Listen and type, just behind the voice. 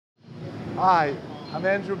Hi, I'm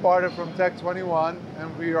Andrew Barta from Tech 21,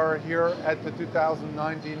 and we are here at the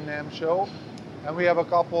 2019 NAMM show. And we have a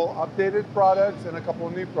couple updated products and a couple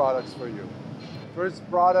new products for you. First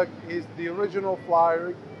product is the original fly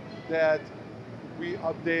rig that we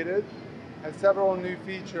updated, has several new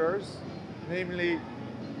features, namely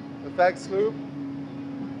effects loop,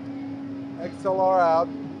 XLR out,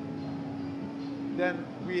 then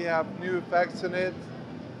we have new effects in it.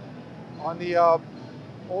 On the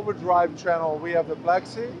overdrive channel, we have the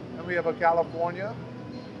Plexi and we have a California,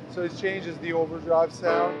 so it changes the overdrive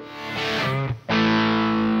sound.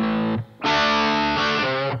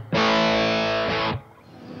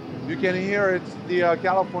 You can hear it, the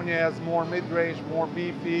California has more mid-range, more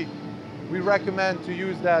beefy. We recommend to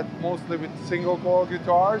use that mostly with single coil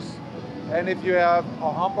guitars. And if you have a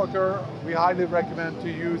humbucker, we highly recommend to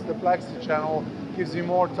use the Plexi channel. It gives you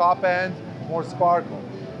more top end, more sparkle.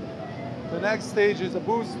 The next stage is a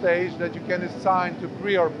boost stage that you can assign to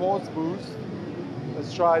pre or post boost.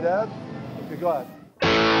 Let's try that. Okay, go ahead.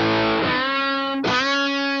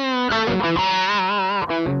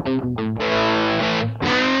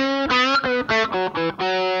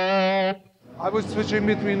 I was switching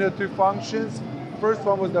between the two functions. First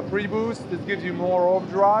one was the pre-boost. This gives you more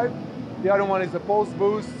overdrive. The other one is the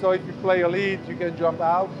post-boost. So if you play a lead, you can jump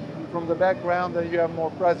out from the background and you have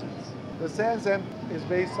more presence. The enhancement is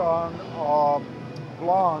based on a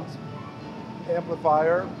blonde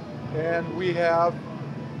amplifier, and we have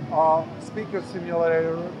a speaker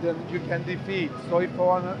simulator that you can defeat. So if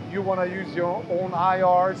you want to use your own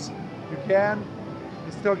IRs, you can.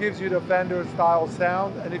 It still gives you the Fender style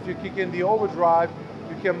sound, and if you kick in the overdrive,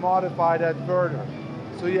 you can modify that further.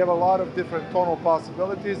 So you have a lot of different tonal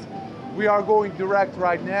possibilities. We are going direct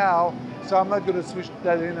right now, so I'm not going to switch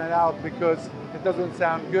that in and out because it doesn't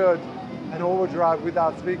sound good, an overdrive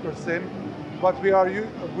without speaker sim, but we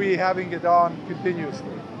having it on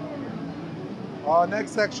continuously. Our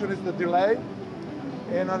next section is the delay,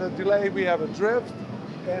 and on the delay we have a drift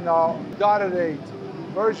and a dotted 8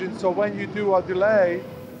 version. So when you do a delay,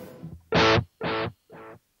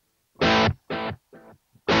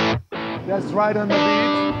 that's right on the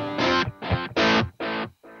beat.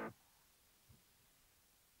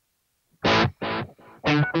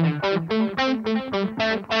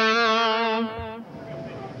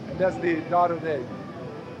 And that's the dotted 8.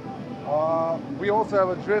 We also have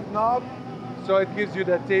a drift knob, so it gives you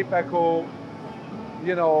that tape echo,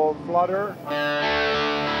 flutter.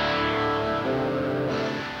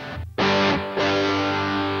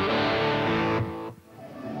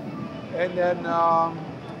 And then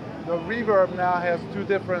the reverb now has two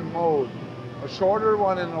different modes, a shorter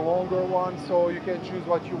one and a longer one, so you can choose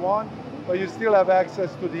what you want, but you still have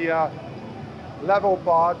access to the level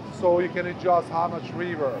pod, so you can adjust how much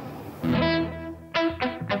reverb.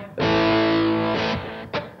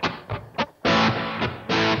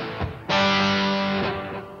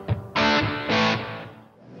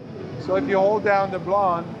 So if you hold down the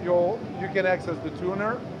blonde, you can access the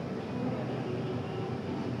tuner.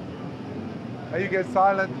 And you can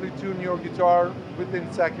silently tune your guitar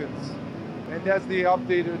within seconds. And that's the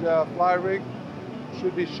updated fly rig.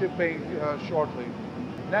 Should be shipping shortly.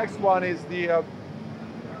 Next one is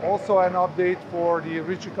also an update for the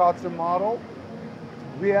Richie Kotzen model.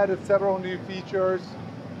 We added several new features,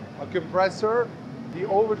 a compressor. The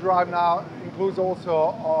overdrive now includes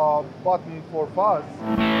also a button for fuzz.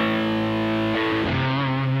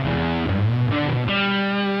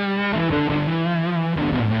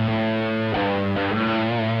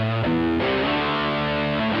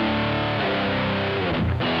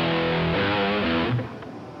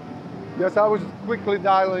 Yes, I was quickly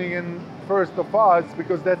dialing in first the fuzz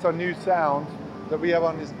because that's a new sound that we have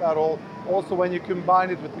on this pedal. Also, when you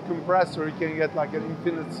combine it with the compressor, you can get like an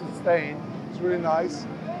infinite sustain. It's really nice.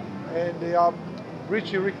 And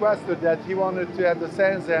Richie requested that he wanted to have the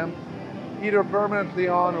enhancement either permanently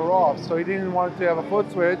on or off. So he didn't want to have a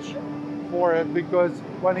foot switch for it because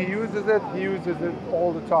when he uses it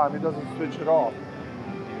all the time. He doesn't switch it off.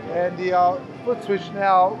 And the foot switch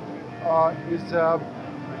now is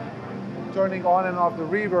turning on and off the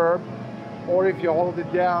reverb, or if you hold it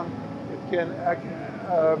down, it can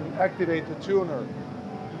activate the tuner.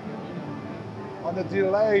 On the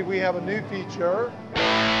delay, we have a new feature.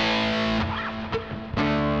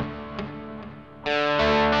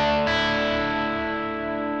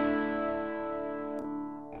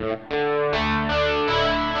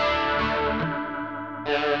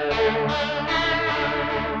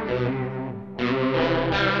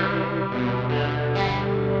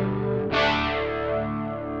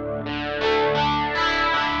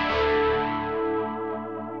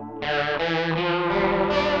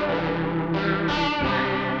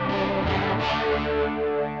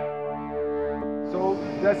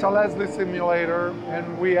 That's a Leslie simulator,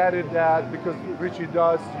 and we added that because Richie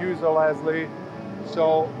does use a Leslie.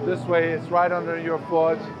 So this way it's right under your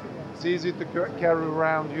foot. It's easy to carry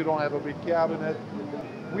around. You don't have a big cabinet.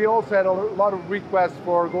 We also had a lot of requests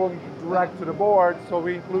for going direct to the board, so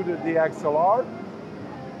we included the XLR.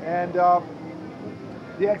 And the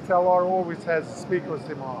XLR always has speaker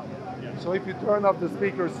sim on. So if you turn off the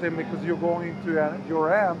speaker sim because you're going to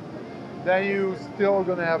your amp, then you still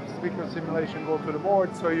gonna have speaker simulation go to the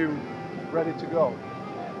board, so you're ready to go.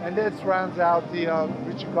 And this rounds out the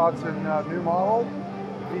Richie Kotzen new model,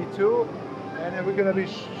 V2, and then we're gonna be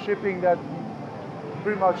shipping that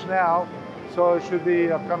pretty much now, so it should be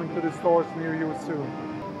coming to the stores near you soon.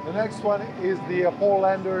 The next one is the Paul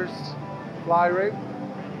Landers fly rig.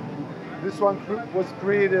 This one was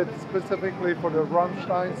created specifically for the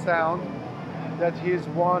Rammstein sound, that he's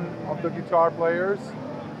one of the guitar players,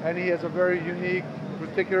 and he has a very unique,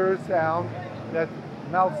 particular sound that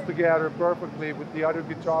melts together perfectly with the other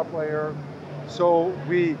guitar player. So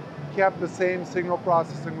we kept the same signal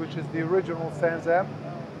processing, which is the original Sans amp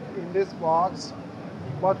in this box,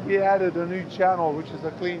 but we added a new channel, which is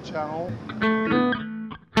a clean channel.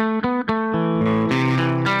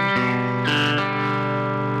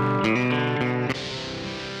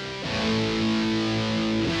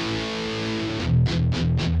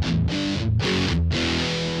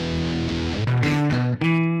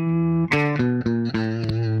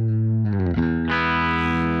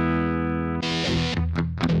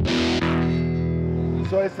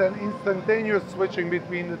 So it's an instantaneous switching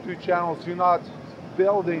between the two channels. You're not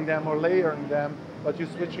building them or layering them, but you're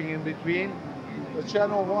switching in between. The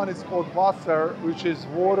channel 1 is called Wasser, which is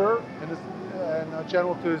water, and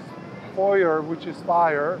channel 2 is Feuer, which is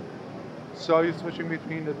fire. So you're switching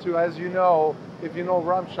between the two. As you know, if you know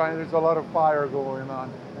Rammstein, there's a lot of fire going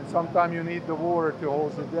on, and sometimes you need the water to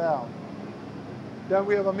hose it down. Then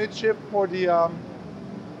we have a midship for the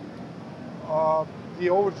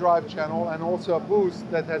overdrive channel, and also a boost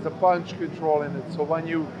that has a punch control in it. So when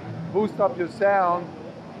you boost up your sound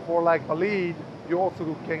for like a lead, you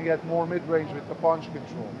also can get more mid-range with the punch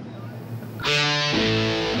control.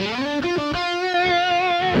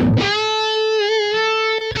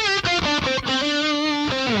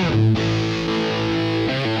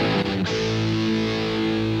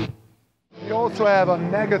 We also have a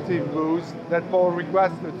negative boost that Paul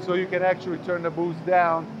requested, so you can actually turn the boost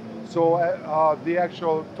down, so the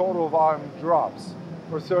actual total volume drops.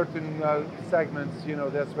 For certain segments, you know,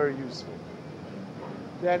 that's very useful.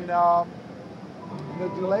 Then in the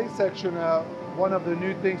delay section, one of the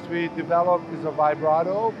new things we developed is a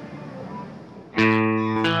vibrato.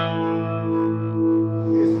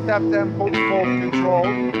 It's step tempo control.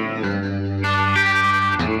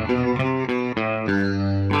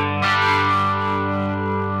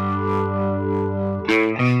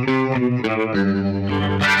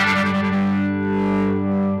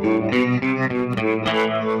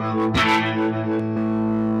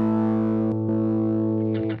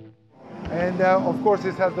 And of course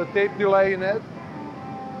it has the tape delay in it.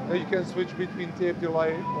 You can switch between tape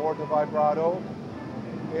delay or the vibrato.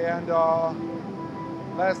 And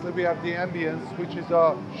lastly we have the ambience, which is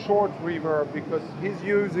a short reverb, because he's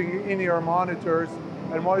using in-ear monitors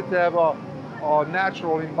and wanted to have a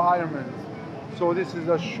natural environment. So this is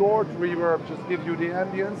a short reverb, just gives you the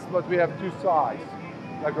ambience, but we have two sides.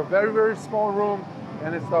 Like a very, very small room,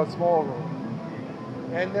 and it's a small room.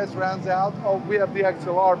 And this rounds out, we have the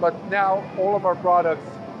XLR, but now all of our products,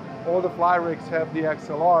 all the fly rigs have the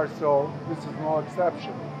XLR, so this is no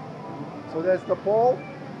exception. So that's the Paul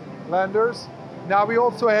Landers. Now we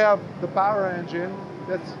also have the power engine.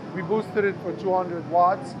 We boosted it for 200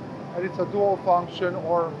 watts, and it's a dual function,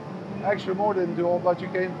 or actually more than dual, but you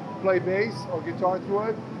can play bass or guitar through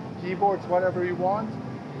it, keyboards, whatever you want.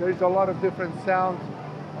 There's a lot of different sound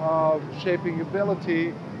shaping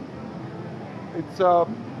ability. It's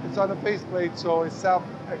on a faceplate, so it's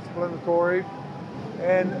self-explanatory.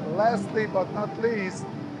 And lastly, but not least,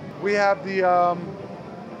 we have the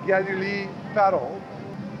Geddy Lee pedal.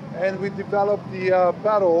 And we developed the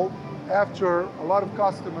pedal after a lot of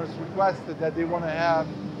customers requested that they want to have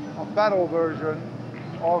a pedal version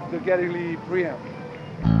of the Geddy Lee preamp.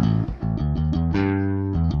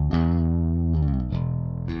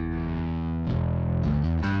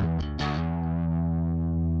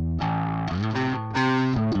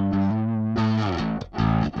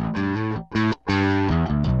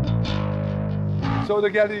 So the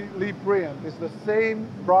Geddy Lee preamp is the same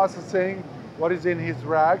processing what is in his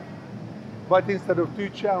rack, but instead of two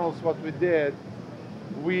channels, what we did,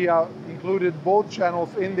 we included both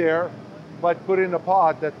channels in there, but put in a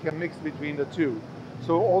pod that can mix between the two.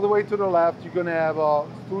 So all the way to the left, you're gonna have a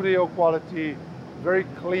studio quality, very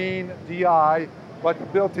clean DI,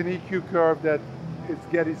 but built-in EQ curve that is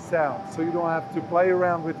Getty sound. So you don't have to play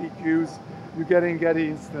around with EQs, you're getting Getty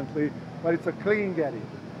instantly, but it's a clean Getty.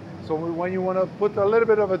 So when you want to put a little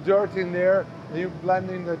bit of a dirt in there, you blend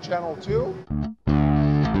in the channel 2.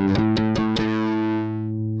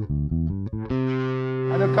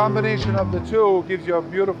 And the combination of the two gives you a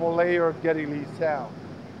beautiful layer of Geddy Lee sound.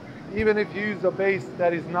 Even if you use a bass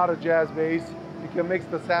that is not a jazz bass, you can mix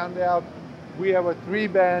the sound out. We have a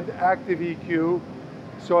 3-band active EQ,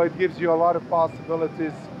 so it gives you a lot of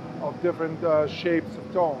possibilities of different shapes of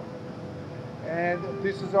tone. And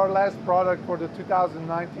this is our last product for the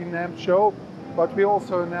 2019 NAMM show, but we're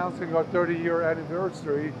also announcing our 30-year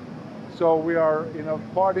anniversary. So we are in a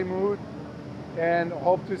party mood and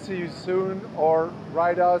hope to see you soon, or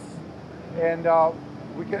write us. And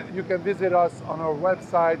you can visit us on our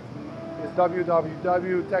website. It's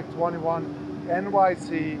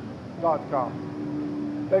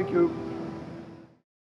www.tech21nyc.com. Thank you.